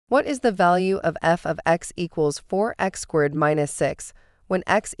What is the value of f of x equals 4x squared minus 6 when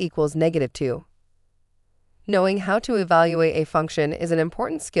x equals -2? Knowing how to evaluate a function is an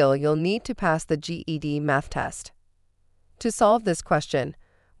important skill you'll need to pass the GED math test. To solve this question,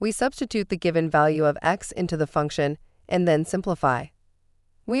 we substitute the given value of x into the function and then simplify.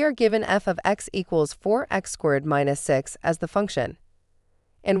 We are given f of x equals 4x squared minus 6 as the function,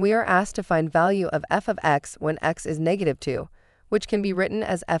 and we are asked to find value of f of x when x is -2, which can be written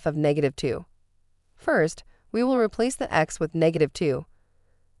as f of -2. First, we will replace the x with -2,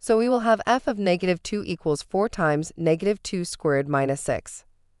 so we will have f of -2 equals 4 times -2 squared minus 6.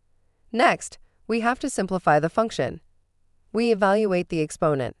 Next, we have to simplify the function. We evaluate the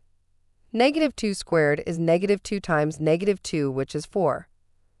exponent. -2 squared is -2 times -2, which is 4.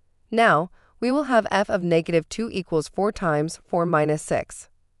 Now, we will have f of -2 equals 4 times 4 minus 6.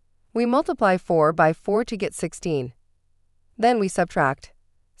 We multiply 4 by 4 to get 16. Then we subtract.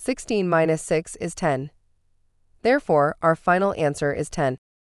 16 minus 6 is 10. Therefore, our final answer is 10.